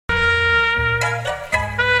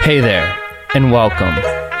Hey there, and welcome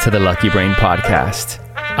to the Lucky Brain Podcast.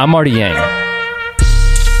 I'm Marty Yang.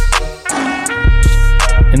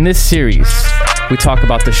 In this series, we talk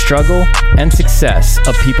about the struggle and success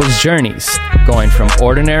of people's journeys going from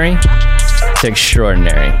ordinary to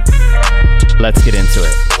extraordinary. Let's get into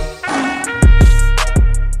it.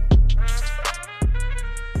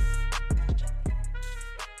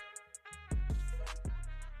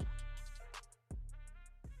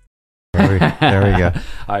 There we go.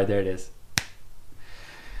 All right, there it is.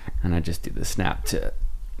 And I just do the snap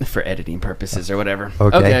for editing purposes or whatever.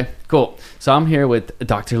 Okay, cool. So I'm here with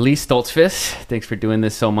Dr. Lee Stultzfus. Thanks for doing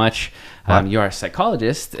this so much. You are a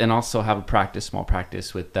psychologist and also have a small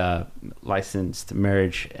practice with licensed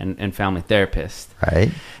marriage and family therapist.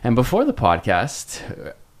 Right. And before the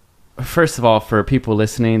podcast, first of all, for people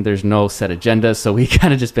listening, there's no set agenda. So we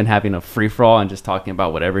kind of just been having a free for all and just talking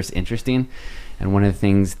about whatever's interesting. And one of the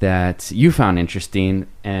things that you found interesting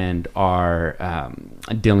and are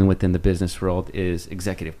dealing with in the business world is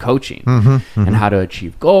executive coaching and how to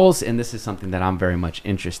achieve goals. And this is something that I'm very much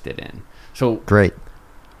interested in. So great.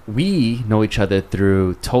 We know each other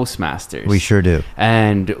through Toastmasters. We sure do.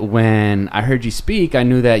 And when I heard you speak, I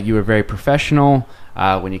knew that you were very professional.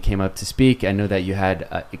 When you came up to speak, I knew that you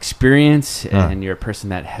had experience and you're a person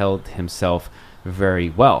that held himself very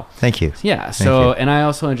well. Thank you. Yeah. So, and I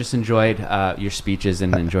also just enjoyed your speeches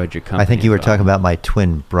and enjoyed your company. I think you were talking about my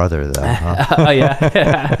twin brother, though. Huh? Oh,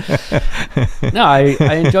 yeah. No,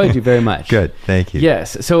 I enjoyed you very much. Good. Thank you.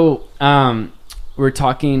 Yes. So, we're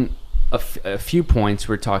talking a few points.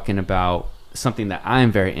 We're talking about something that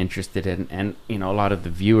I'm very interested in, and a lot of the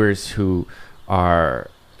viewers who are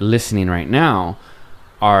listening right now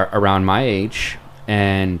are around my age,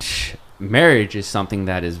 and marriage is something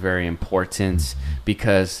that is very important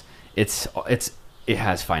because it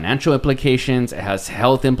has financial implications, it has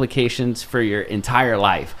health implications for your entire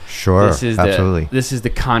life. Sure, absolutely. This is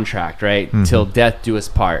the contract, right? Till death do us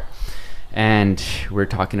part. And we're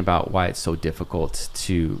talking about why it's so difficult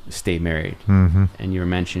to stay married. And you were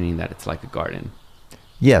mentioning that it's like a garden.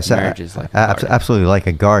 Yes, marriage is like a garden. Absolutely like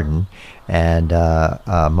a garden. And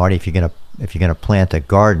Marty, if you're gonna plant a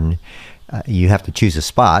garden, you have to choose a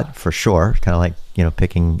spot for sure, kind of like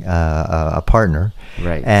picking a partner,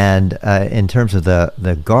 right? And in terms of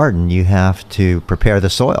the garden, you have to prepare the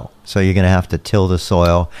soil. So you're going to have to till the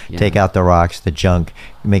soil, take out the rocks, the junk,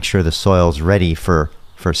 make sure the soil's ready for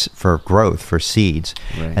growth, for seeds,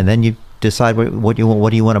 right. And then you decide what do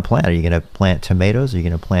you want to plant. Are you going to plant tomatoes? Are you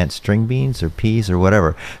going to plant string beans or peas or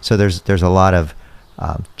whatever? So there's a lot of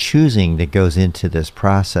choosing that goes into this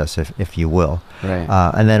process, if you will. Right.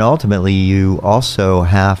 And then ultimately you also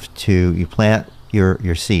have to plant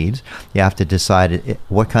your seeds. You have to decide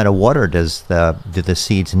what kind of water do the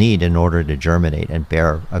seeds need in order to germinate and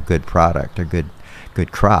bear a good product, a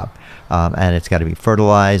good crop. And it's got to be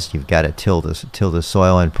fertilized. You've got to till the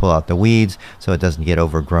soil and pull out the weeds so it doesn't get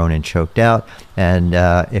overgrown and choked out. And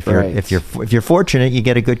if you're fortunate, you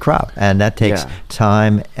get a good crop, and that takes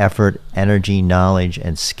time, effort, energy, knowledge,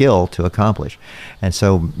 and skill to accomplish. And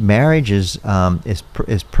so marriage is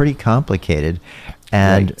pretty complicated.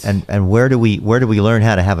 And where do we learn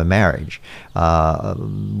how to have a marriage? A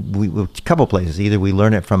couple places. Either we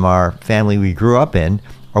learn it from our family we grew up in,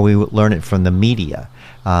 or we learn it from the media.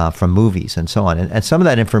 From movies and so on. And some of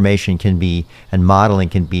that information and modeling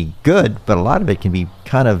can be good, but a lot of it can be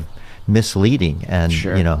kind of misleading and,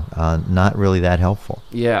 not really that helpful.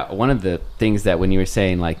 Yeah. One of the things that when you were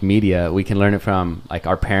saying like media, we can learn it from like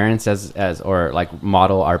our parents or like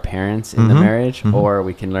model our parents in the marriage, or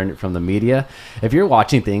we can learn it from the media. If you're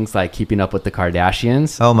watching things like Keeping Up with the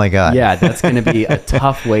Kardashians. Oh my God. Yeah. That's going to be a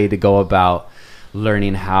tough way to go about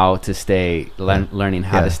learning how to stay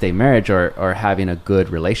married or having a good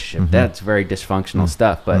relationship. That's very dysfunctional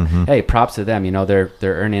stuff, but hey, props to them. They're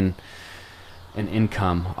earning an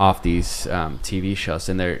income off these TV shows,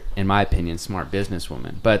 and they're, in my opinion, smart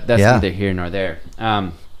businesswomen, but that's neither here nor there.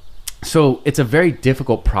 So it's a very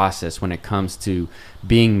difficult process when it comes to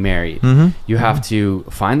being married. You have to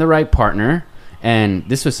find the right partner. And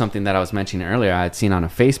this was something that I was mentioning earlier. I had seen on a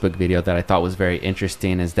Facebook video that I thought was very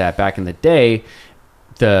interesting, is that back in the day,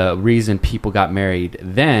 the reason people got married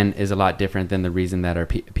then is a lot different than the reason that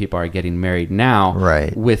people are getting married now.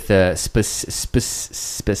 Right. With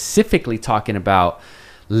specifically talking about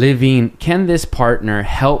can this partner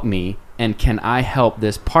help me? And can I help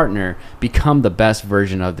this partner become the best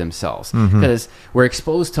version of themselves? Because we're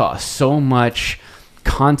exposed to so much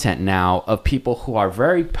content now of people who are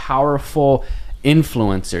very powerful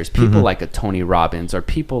influencers, people like a Tony Robbins, or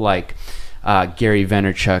people like Gary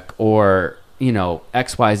Vaynerchuk, or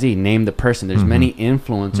XYZ, name the person. There's many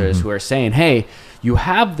influencers who are saying, hey, you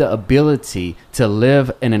have the ability to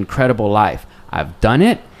live an incredible life. I've done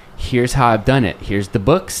it. Here's how I've done it. Here's the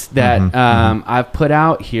books that I've put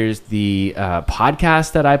out. Here's the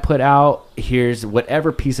podcast that I put out. Here's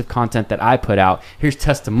whatever piece of content that I put out. Here's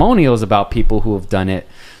testimonials about people who have done it.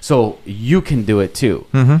 So you can do it too.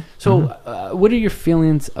 What are your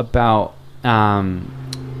feelings about a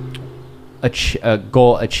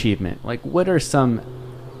goal achievement? Like, what are some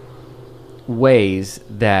ways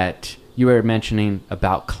that you were mentioning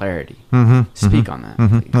about clarity? Speak on that,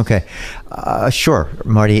 please. Okay. Sure,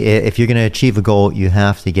 Marty. If you're going to achieve a goal, you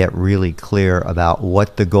have to get really clear about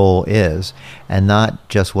what the goal is, and not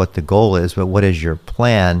just what the goal is, but what is your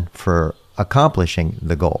plan for accomplishing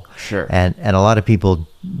the goal. Sure. And a lot of people,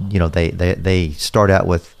 they start out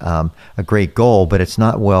with a great goal, but it's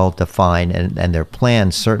not well defined, and their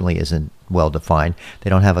plan certainly isn't well defined. They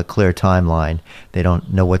don't have a clear timeline. They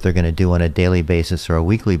don't know what they're going to do on a daily basis or a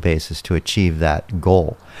weekly basis to achieve that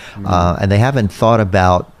goal. And they haven't thought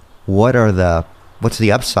about what's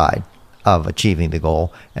the upside of achieving the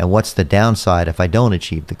goal, and what's the downside if I don't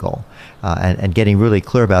achieve the goal. And getting really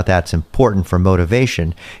clear about that's important for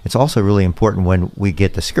motivation. It's also really important when we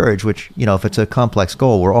get discouraged, which, if it's a complex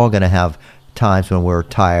goal, we're all going to have times when we're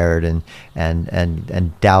tired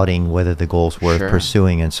and doubting whether the goal's worth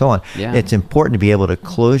pursuing and so on. Yeah. It's important to be able to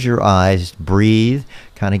close your eyes, breathe,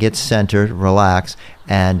 kind of get centered, relax,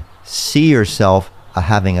 and see yourself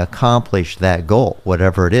having accomplished that goal,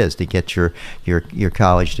 whatever it is, to get your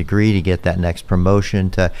college degree, to get that next promotion,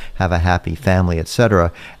 to have a happy family,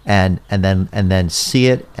 etc. And then see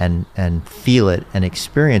it and feel it and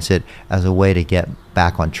experience it as a way to get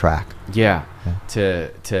back on track. Yeah.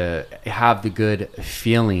 To have the good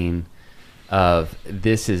feeling of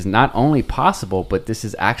this is not only possible, but this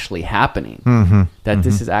is actually happening.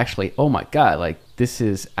 This is actually, oh my God, like this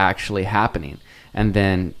is actually happening. And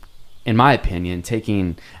then, in my opinion,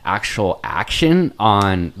 taking actual action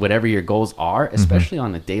on whatever your goals are, especially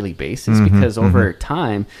on a daily basis, because over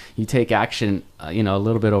time you take action, a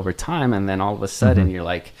little bit over time, and then all of a sudden you're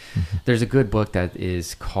like, there's a good book that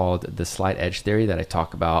is called The Slight Edge Theory that I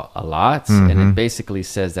talk about a lot. And it basically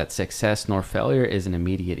says that success nor failure is an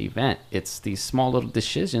immediate event. It's these small little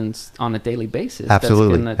decisions on a daily basis that's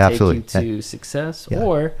going to take you to success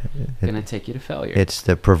or going to take you to failure. It's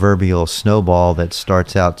the proverbial snowball that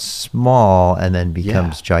starts out small and then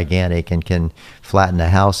becomes gigantic and can flatten a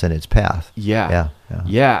house in its path. Yeah.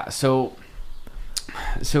 So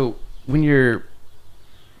when you're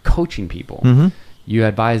coaching people, you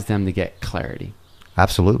advise them to get clarity.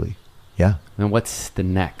 Absolutely. Yeah. And what's the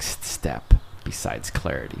next step besides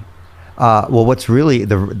clarity? Well, what's really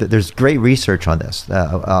there's great research on this,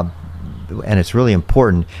 and it's really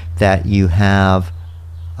important that you have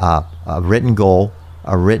a written goal,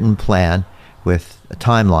 a written plan with a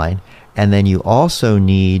timeline, and then you also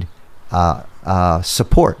need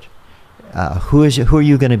support. Who are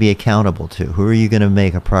you going to be accountable to? Who are you going to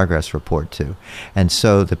make a progress report to? And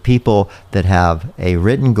so the people that have a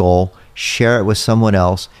written goal, share it with someone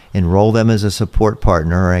else, enroll them as a support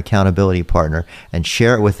partner or an accountability partner, and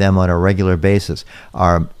share it with them on a regular basis,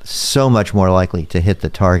 are so much more likely to hit the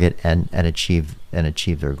target and achieve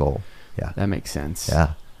their goal. Yeah, that makes sense.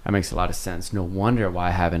 Yeah. That makes a lot of sense. No wonder why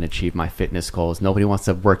I haven't achieved my fitness goals. Nobody wants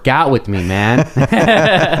to work out with me, man.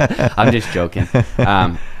 I'm just joking.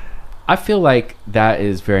 I feel like that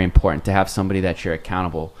is very important, to have somebody that you're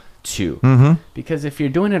accountable to. Because if you're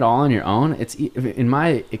doing it all on your own, in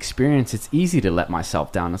my experience, it's easy to let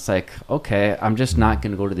myself down. It's like, okay, I'm just not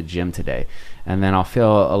going to go to the gym today. And then I'll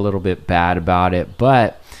feel a little bit bad about it.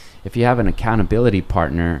 But if you have an accountability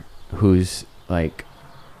partner who's like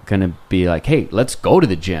gonna be like, hey, let's go to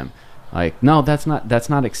the gym, like, no, that's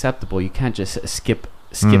not acceptable, you can't just skip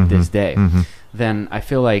this day, then I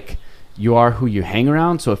feel like you are who you hang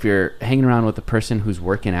around. So if you're hanging around with a person who's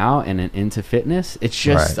working out and into fitness, it's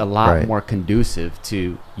just a lot more conducive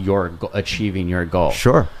to your achieving your goal.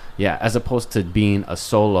 Sure. Yeah, as opposed to being a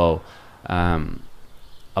solo.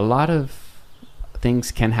 A lot of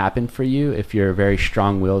things can happen for you if you're a very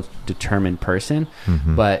strong-willed, determined person.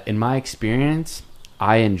 But in my experience,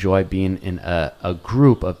 I enjoy being in a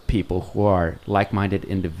group of people who are like-minded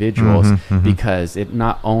individuals, because it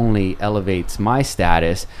not only elevates my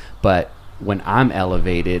status, but when I'm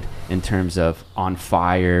elevated in terms of on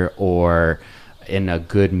fire or in a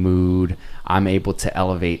good mood, I'm able to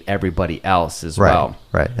elevate everybody else as well.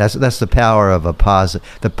 Right. That's the power of the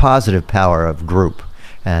positive power of group.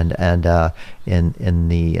 And in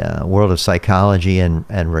the world of psychology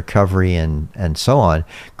and recovery and so on,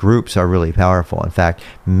 groups are really powerful. In fact,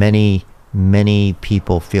 many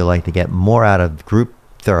people feel like they get more out of group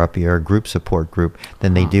therapy or a group support group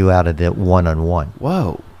than they do out of the one-on-one.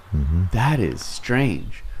 Whoa, that is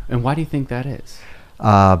strange. And why do you think that is?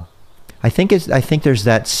 I think there's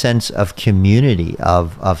that sense of community,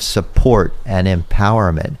 of support and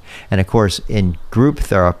empowerment. And of course, in group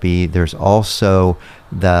therapy, there's also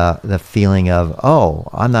the feeling of, oh,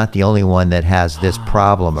 I'm not the only one that has this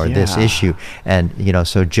problem or this issue. And,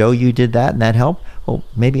 so Joe, you did that and that helped. Well,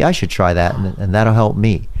 maybe I should try that and that'll help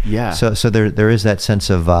me. Yeah. So there is that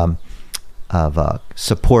sense of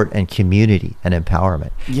support and community and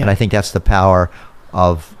empowerment. Yeah. And I think that's the power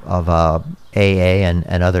of AA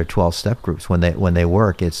and other 12-step groups when they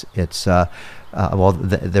work. There's the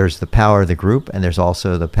power of the group, and there's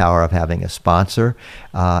also the power of having a sponsor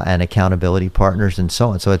and accountability partners and so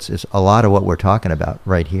on. So it's a lot of what we're talking about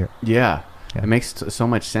right here. Yeah. It makes so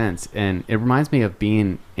much sense, and it reminds me of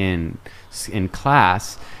being in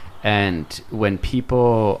class, and when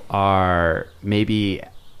people are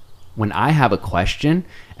when I have a question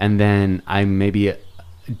and then I maybe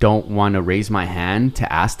don't want to raise my hand to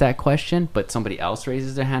ask that question, but somebody else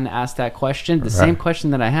raises their hand to ask that question, same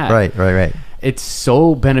question that I had. Right. It's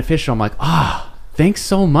so beneficial. I'm like, thanks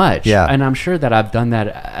so much. Yeah. And I'm sure that I've done that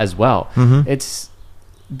as well.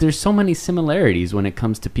 There's so many similarities when it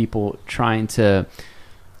comes to people trying to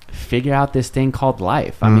figure out this thing called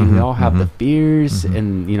life. I mean, we all have the fears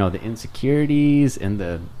and, the insecurities and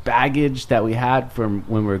the baggage that we had from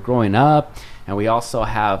when we were growing up. And we also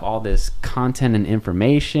have all this content and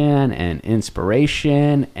information and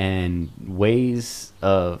inspiration and ways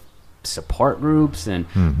of support groups and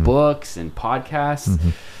books and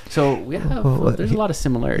podcasts. So we have, there's a lot of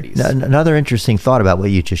similarities. Another interesting thought about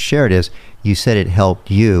what you just shared is you said it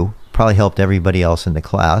helped you, probably helped everybody else in the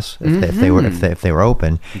class if they were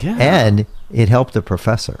open, and it helped the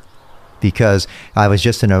professor. Because I was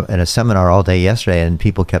just in a seminar all day yesterday, and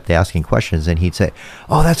people kept asking questions, and he'd say,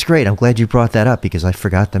 "Oh, that's great! I'm glad you brought that up because I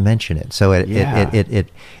forgot to mention it." So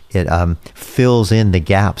it fills in the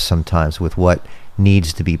gaps sometimes with what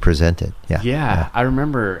needs to be presented. Yeah. I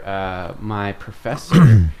remember my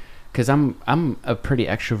professor, because I'm a pretty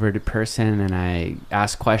extroverted person, and I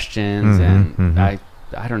ask questions, and I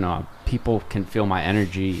don't know, people can feel my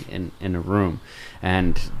energy in a room,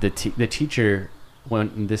 and the teacher.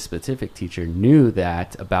 When this specific teacher knew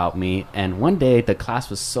that about me, and one day the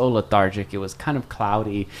class was so lethargic, it was kind of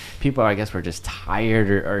cloudy, people I guess were just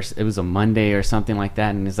tired, or it was a Monday or something like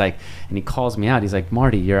that, and he calls me out. He's like,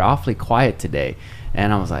 "Marty, you're awfully quiet today."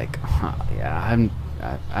 And I was like, I'm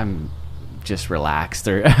just relaxed,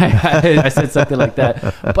 or I said something like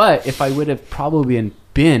that. But if I would have probably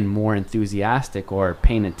been more enthusiastic or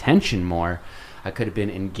paying attention more, I could have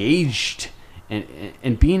been engaged.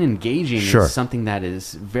 And being engaging is something that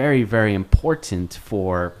is very, very important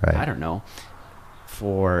for,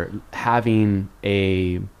 for having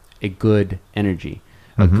a good energy,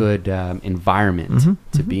 a good environment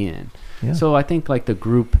to be in. Yeah. So I think like the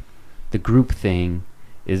group thing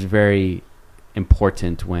is very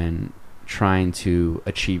important when trying to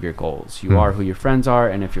achieve your goals. You are who your friends are,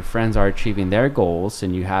 and if your friends are achieving their goals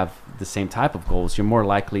and you have the same type of goals, you're more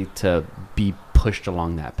likely to be pushed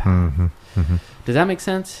along that path. Does that make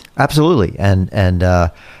sense? Absolutely. And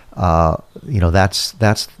that's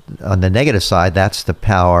on the negative side, that's the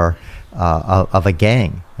power of a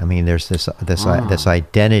gang. I mean, there's this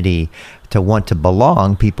identity to want to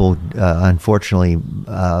belong. People unfortunately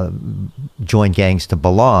join gangs to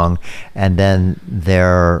belong, and then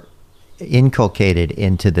they're inculcated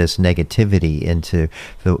into this negativity, into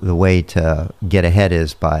the way to get ahead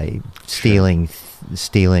is by stealing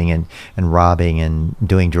and robbing and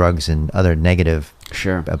doing drugs and other negative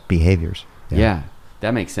behaviors. Yeah,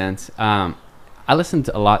 that makes sense. I listened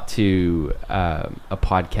a lot to a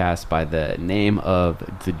podcast by the name of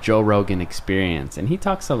the Joe Rogan Experience, and he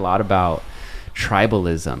talks a lot about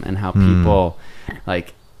tribalism and how people,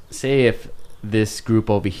 like, say if this group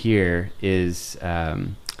over here is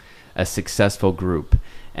a successful group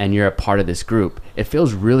and you're a part of this group, it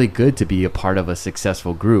feels really good to be a part of a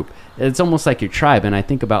successful group. It's almost like your tribe. And I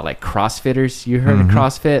think about like CrossFitters. You heard of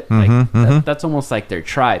CrossFit? That's almost like their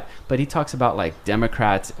tribe. But he talks about like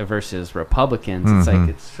Democrats versus Republicans. It's like,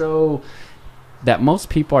 it's so that most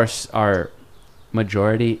people are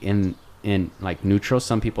majority in like neutral.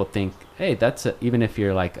 Some people think, hey, even if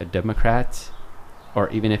you're like a Democrat, or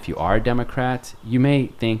even if you are a Democrat, you may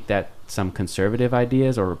think that some conservative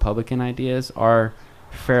ideas or Republican ideas are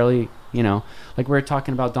fairly, like we were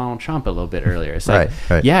talking about Donald Trump a little bit earlier. It's like,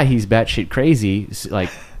 yeah, he's batshit crazy. Like,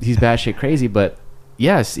 he's batshit crazy, but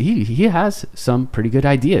yes, he has some pretty good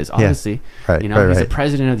ideas, obviously. Yeah. He's the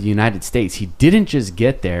president of the United States. He didn't just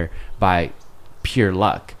get there by pure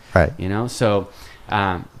luck. Right. So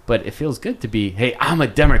But it feels good to be, hey, I'm a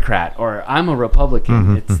Democrat or I'm a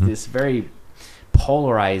Republican. It's this very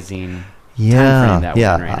polarizing time frame that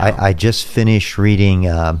we're in right now. I just finished reading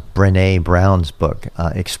Brene Brown's book,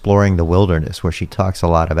 Exploring the Wilderness, where she talks a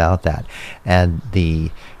lot about that, and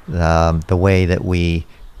the way that we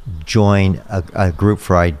join a group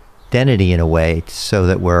for identity in a way so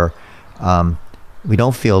that we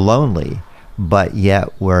don't feel lonely, but yet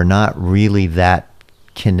we're not really that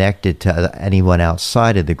connected to anyone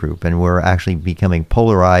outside of the group, and we're actually becoming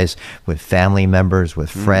polarized with family members, with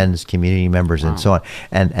friends, community members, and so on,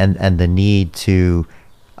 and the need to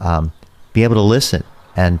be able to listen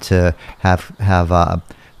and to have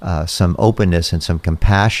some openness and some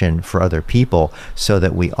compassion for other people, so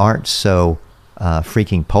that we aren't so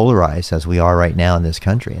freaking polarized as we are right now in this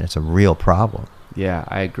country, and it's a real problem. Yeah,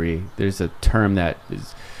 I agree. There's a term that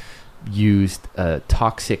is used,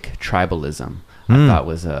 toxic tribalism. I thought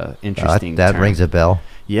was a interesting that term. rings a bell.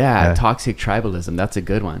 Yeah, toxic tribalism. That's a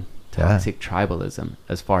good one. Toxic tribalism,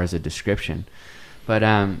 as far as a description. But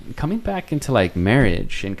coming back into like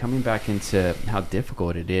marriage and coming back into how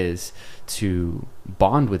difficult it is to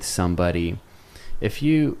bond with somebody, if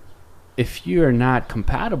you are not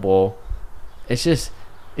compatible,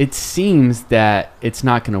 it seems that it's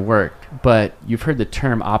not going to work. But you've heard the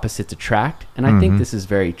term opposites attract, and I think this is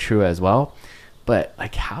very true as well. But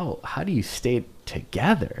like, how do you stay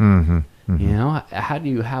together? You know, how do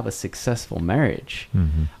you have a successful marriage?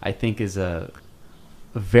 I think is a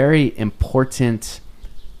very important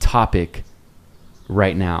topic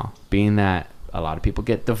right now, being that a lot of people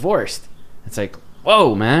get divorced. It's like,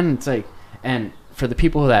 whoa, man. It's like, and for the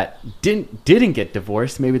people that didn't get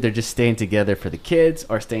divorced, maybe they're just staying together for the kids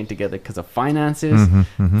or staying together because of finances.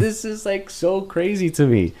 This is like so crazy to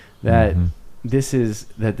me that this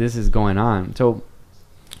is going on. So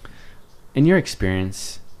in your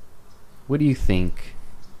experience, what do you think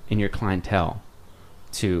in your clientele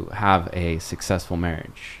to have a successful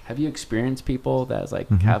marriage? Have you experienced people that like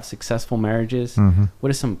have successful marriages? What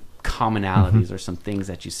are some commonalities or some things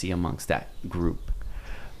that you see amongst that group?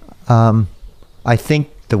 I think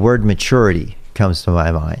the word maturity comes to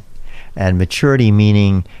my mind, and maturity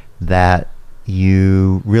meaning that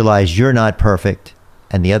you realize you're not perfect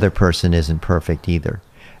and the other person isn't perfect either,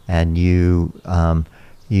 and you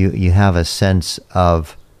have a sense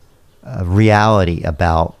of reality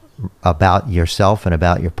about yourself and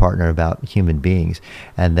about your partner, about human beings,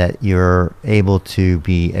 and that you're able to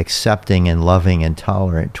be accepting and loving and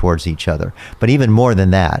tolerant towards each other. But even more than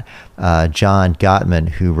that, John Gottman,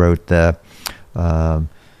 who wrote the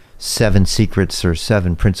 7 Secrets or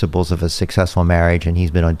 7 Principles of a Successful Marriage, and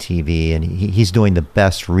he's been on TV, and he's doing the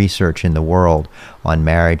best research in the world on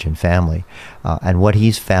marriage and family. And what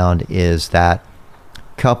he's found is that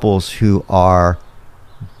couples who are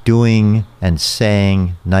doing and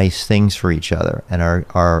saying nice things for each other and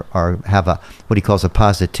have what he calls a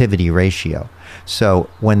positivity ratio. So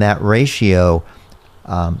when that ratio,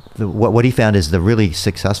 what he found is the really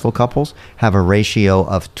successful couples have a ratio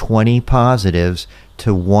of 20 positives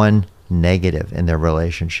to 1 negative in their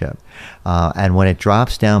relationship. And when it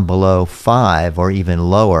drops down below 5 or even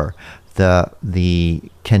lower, the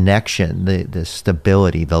connection, the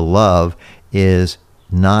stability, the love is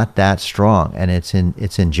not that strong, and it's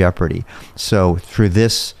in jeopardy. So through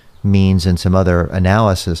this means and some other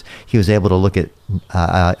analysis, he was able to look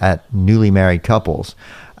at newly married couples,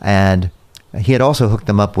 and he had also hooked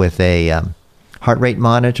them up with a heart rate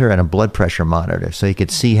monitor and a blood pressure monitor, so he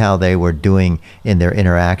could see how they were doing in their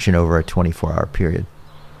interaction over a 24-hour period.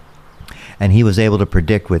 And he was able to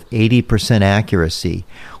predict with 80% accuracy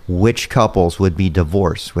which couples would be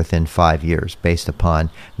divorced within 5 years based upon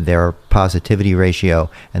their positivity ratio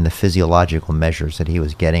and the physiological measures that he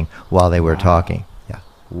was getting while they were talking. Yeah.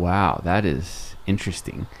 Wow, that is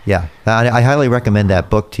interesting. Yeah, I highly recommend that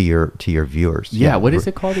book to your viewers. Yeah, what is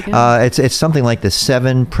it called again? It's something like the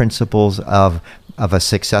 7 Principles of a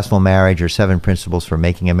Successful Marriage, or 7 Principles for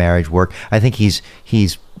Making a Marriage Work. I think he's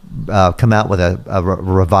come out with a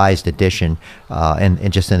revised edition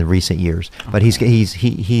in just in recent years. Okay. But he's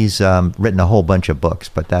written a whole bunch of books,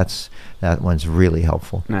 but that one's really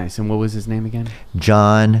helpful. Nice. And what was his name again?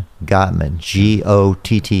 John Gottman,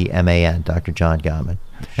 Gottman, Dr. John Gottman.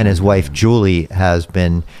 And his wife Julie has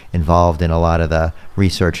been involved in a lot of the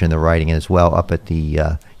research and the writing as well, up at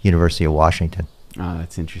the University of Washington. Oh,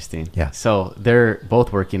 that's interesting. Yeah. So they're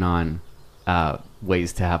both working on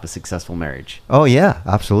ways to have a successful marriage. Oh yeah,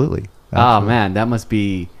 absolutely. Oh man, that must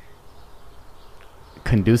be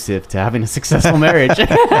conducive to having a successful marriage. They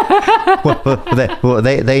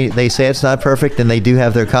say it's not perfect, and they do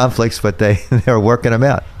have their conflicts, but they're working them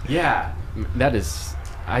out. Yeah, that is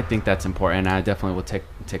I think that's important. I definitely will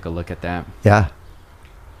take a look at that. Yeah.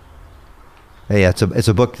 Yeah, it's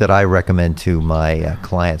a book that I recommend to my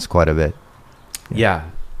clients quite a bit. Yeah.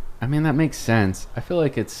 I mean, that makes sense. I feel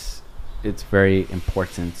like it's very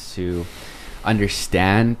important to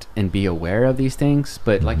understand and be aware of these things,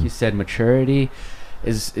 but like you said, maturity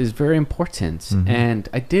is very important. And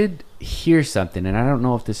I did hear something, and I don't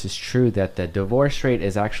know if this is true, that the divorce rate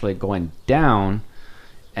is actually going down.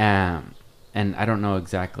 And I don't know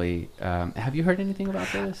exactly. Have you heard anything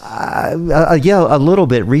about this? Yeah, a little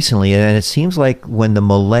bit recently, and it seems like when the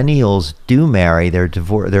millennials do marry, their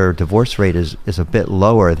divorce rate is a bit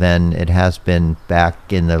lower than it has been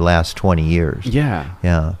back in the last 20 years. Yeah.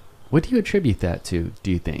 Yeah. What do you attribute that to,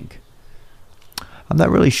 do you think? I'm not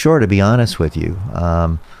really sure, to be honest with you.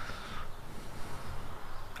 I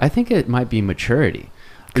think it might be maturity.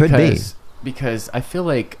 Could be. Because I feel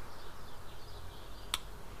like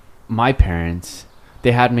my parents,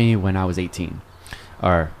 they had me when I was 18.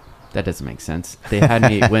 Or that doesn't make sense. They had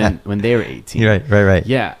me when they were 18. Right.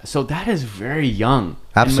 Yeah. So that is very young.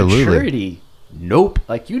 Absolutely. And maturity, nope.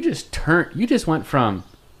 Like you just went from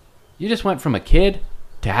a kid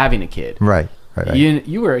to having a kid. Right.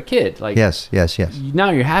 You were a kid. Like yes.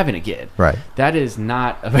 Now you're having a kid. Right. That is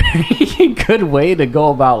not a very good way to go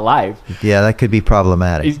about life. Yeah, that could be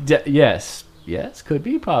problematic. Yes, could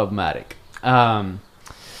be problematic. And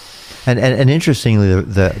interestingly,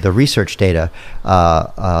 the research data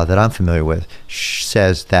that I'm familiar with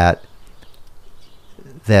says that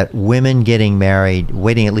women getting married,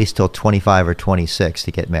 waiting at least till 25 or 26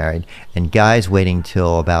 to get married, and guys waiting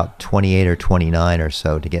till about 28 or 29 or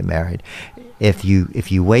so to get married. If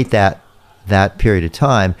you wait that period of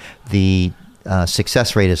time, the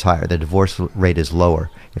success rate is higher. The divorce rate is lower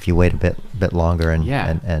if you wait a bit longer and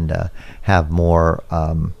have more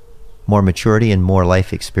maturity and more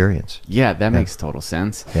life experience. Yeah, that makes total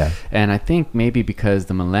sense. Yeah. And I think maybe because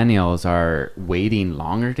the millennials are waiting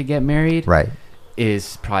longer to get married, right,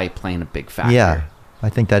 is probably playing a big factor. Yeah, I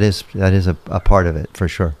think that is a part of it for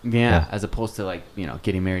sure. Yeah, as opposed to like,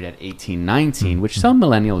 getting married at 18, 19, which some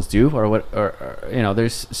millennials do, or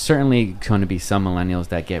there's certainly going to be some millennials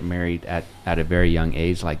that get married at a very young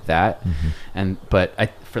age like that. But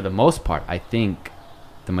for the most part, I think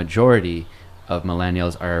the majority of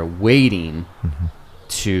millennials are waiting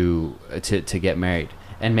to get married,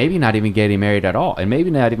 and maybe not even getting married at all, and maybe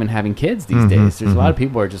not even having kids these days. There's a lot of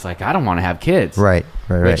people who are just like, I don't want to have kids. Right.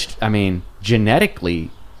 Which, I mean,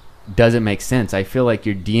 genetically doesn't make sense. I feel like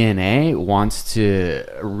your DNA wants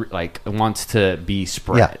to be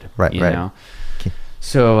spread. Right. You know?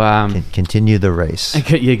 So continue the race.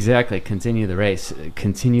 Exactly. Continue the race.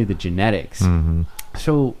 Continue the genetics.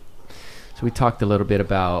 So we talked a little bit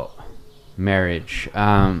about marriage.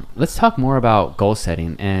 Let's talk more about goal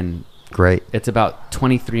setting. And great. It's about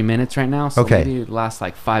 23 minutes right now. So maybe it lasts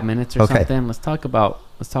like 5 minutes or something. Let's talk about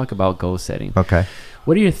goal setting. Okay.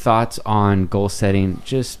 What are your thoughts on goal setting?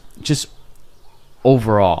 Just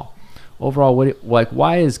overall,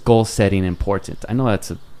 why is goal setting important? I know that's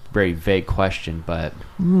a very vague question, but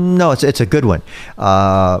no, it's a good one.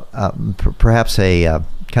 Perhaps a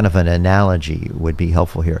kind of an analogy would be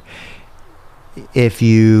helpful here. If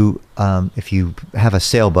you have a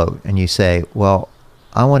sailboat and you say, well,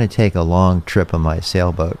 I want to take a long trip on my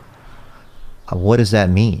sailboat, what does that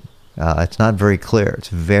mean? It's not very clear. It's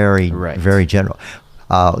very general.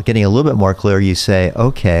 Getting a little bit more clear, you say,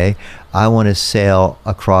 okay, I want to sail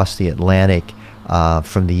across the Atlantic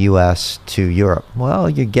from the U.S. to Europe. Well,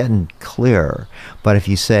 you're getting clearer. But if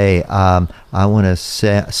you say, I want to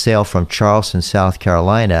sail from Charleston, South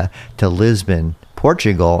Carolina to Lisbon,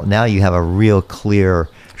 Portugal, now you have a real clear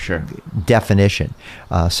definition.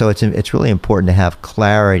 So it's really important to have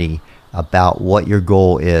clarity about what your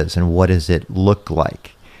goal is and what does it look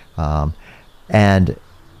like. And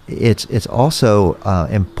it's also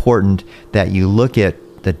important that you look at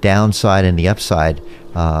the downside and the upside,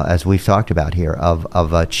 as we've talked about here,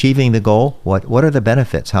 of achieving the goal. What are the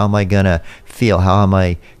benefits? How am I going to feel? How am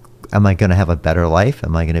I going to have a better life?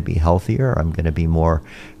 Am I going to be healthier? I'm going to be more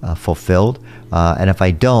fulfilled? And if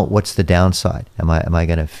I don't, what's the downside? Am I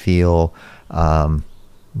going to feel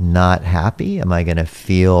not happy? Am I going to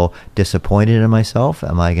feel disappointed in myself?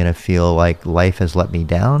 Am I going to feel like life has let me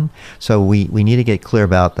down? So we need to get clear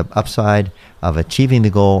about the upside of achieving the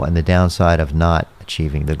goal and the downside of not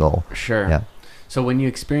achieving the goal. Sure. Yeah. So when you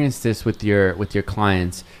experience this with your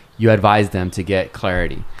clients, you advise them to get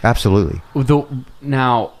clarity. Absolutely.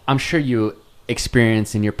 Now, I'm sure you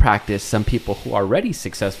experience in your practice some people who are already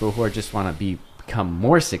successful who are just want to become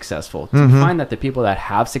more successful. Do you find that the people that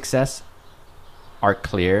have success are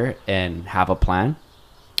clear and have a plan?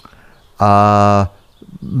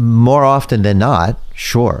 more often than not,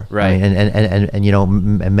 sure. Right. I mean, and you know,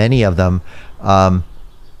 many of them.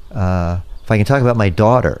 If I can talk about my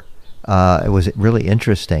daughter, it was really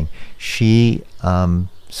interesting. She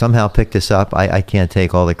somehow picked this up. I can't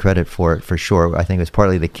take all the credit for it for sure. I think it was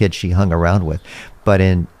partly the kids she hung around with. But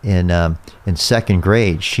in second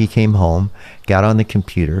grade, she came home, got on the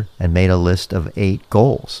computer, and made a list of 8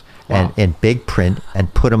 goals, and in big print,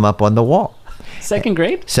 and put them up on the wall. Second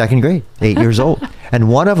grade? Second grade, 8 years old, and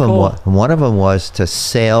one of them was to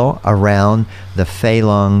sail around the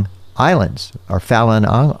Falun Islands.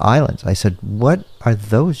 I said, "What are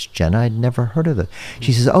those, Jenna? I'd never heard of them."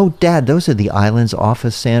 She says, "Oh, Dad, those are the islands off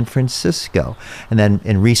of San Francisco." And then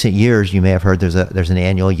in recent years, you may have heard there's an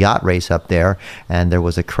annual yacht race up there, and there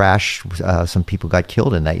was a crash. Some people got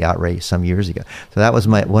killed in that yacht race some years ago. So that was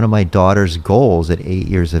one of my daughter's goals at 8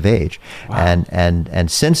 years of age. Wow. And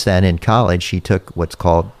since then, in college, she took what's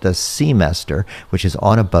called the Seamester, which is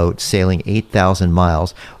on a boat sailing 8,000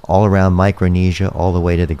 miles all around Micronesia, all the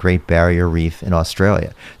way to the Great Barrier Reef in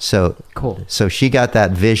Australia. So cool. So she got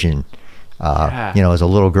that vision, you know, as a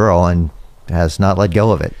little girl, and has not let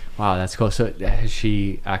go of it. Wow, that's cool. So has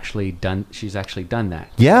she actually done? She's actually done that.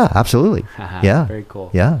 Yeah, absolutely. Yeah, very cool.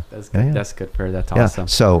 Yeah, that's good. Yeah. That's good for her. That's awesome.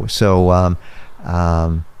 So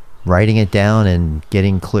writing it down and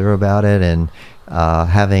getting clear about it, and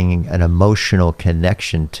having an emotional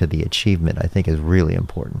connection to the achievement, I think, is really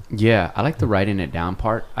important. Yeah, I like the writing it down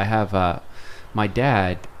part. I have my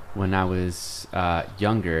dad, when I was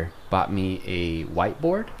younger, bought me a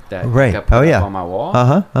whiteboard that got put up on my wall.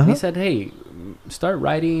 And he said, "Hey, start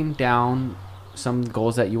writing down some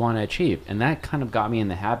goals that you want to achieve." And that kind of got me in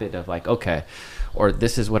the habit of like, okay, or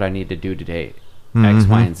this is what I need to do today. X,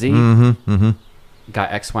 Y, and Z.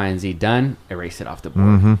 Got X, Y, and Z done, erase it off the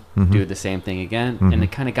board. Do the same thing again. And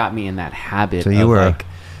it kind of got me in that habit. So you were like,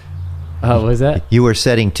 what was that? You were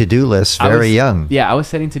setting to-do lists very young. Yeah, I was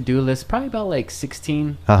setting to-do lists probably about like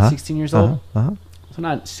 16 years old. So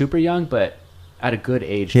not super young, but at a good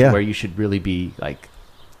age to where you should really be like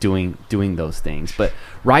doing those things. But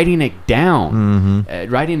writing it down,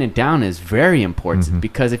 is very important,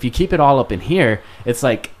 because if you keep it all up in here, it's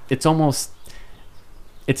like it's almost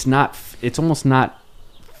not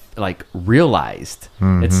like realized.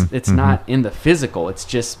 It's not in the physical. It's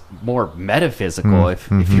just more metaphysical, if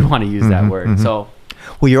you want to use that word. So,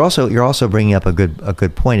 well, you're also bringing up a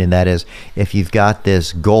good point, and that is, if you've got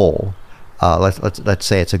this goal, let's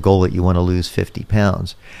say it's a goal that you want to lose 50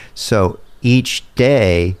 pounds. So each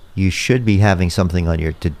day you should be having something on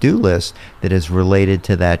your to-do list that is related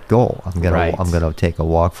to that goal. I'm gonna take a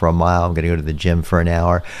walk for a mile. I'm gonna go to the gym for an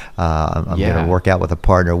hour. I'm gonna work out with a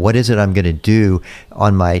partner. What is it I'm gonna do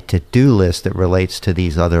on my to-do list that relates to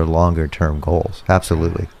these other longer-term goals?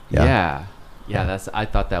 Absolutely. Yeah. I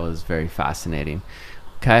thought that was very fascinating.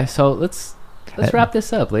 Okay, so let's wrap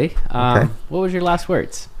this up, Lee. What was your last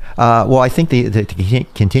words? Well, I think to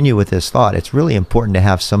continue with this thought, it's really important to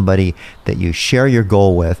have somebody that you share your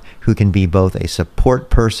goal with, who can be both a support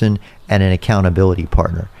person and an accountability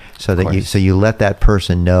partner, so that you let that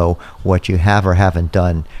person know what you have or haven't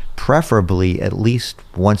done, preferably at least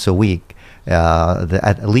once a week.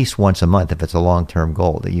 At least once a month if it's a long-term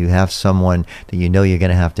goal, that you have someone that you know you're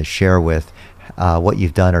going to have to share with what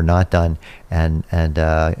you've done or not done, and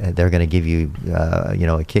they're going to give you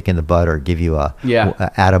a kick in the butt, or give you a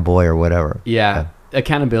attaboy or whatever.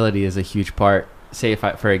 Accountability is a huge part. Say if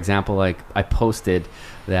for example, like I posted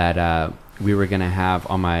that we were going to have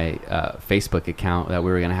on my Facebook account that we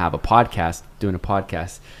were going to have doing a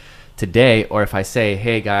podcast today, or if I say,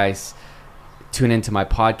 hey guys, tune into my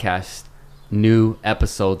podcast, new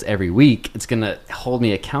episodes every week, it's gonna hold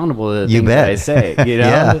me accountable to the things that I say,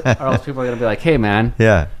 or else people are gonna be like, hey man,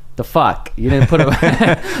 the fuck, you didn't put it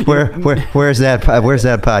where's that podcast, where's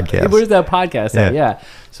that podcast at?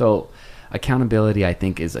 So accountability, I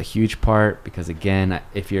think, is a huge part, because again,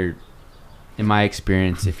 in my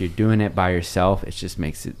experience, if you're doing it by yourself, it just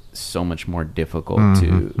makes it so much more difficult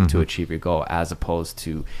to achieve your goal, as opposed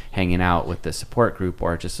to hanging out with the support group,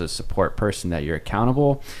 or just a support person that you're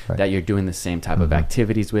accountable, that you're doing the same type of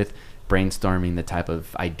activities with, brainstorming the type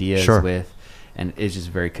of ideas with, and it's just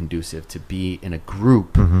very conducive to be in a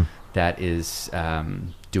group that is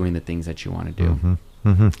doing the things that you want to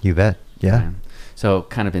do. You bet. So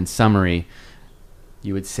kind of in summary,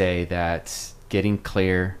 you would say that getting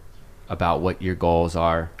clear about what your goals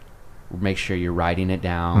are, make sure you're writing it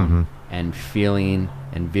down and feeling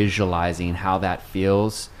and visualizing how that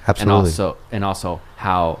feels. Absolutely. and also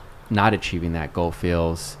how not achieving that goal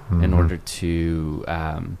feels, in order to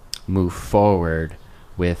move forward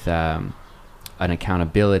with an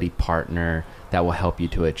accountability partner that will help you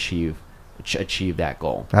to achieve achieve that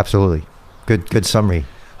goal. Absolutely. Good summary.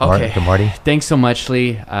 Okay. Marty. Thanks so much,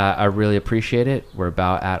 Lee. I really appreciate it. We're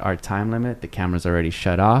about at our time limit. The camera's already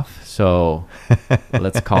shut off. So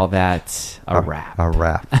let's call that a wrap. A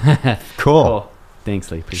wrap. Cool.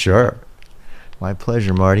 Thanks, Lee. Appreciate Sure. it. My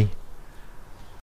pleasure, Marty.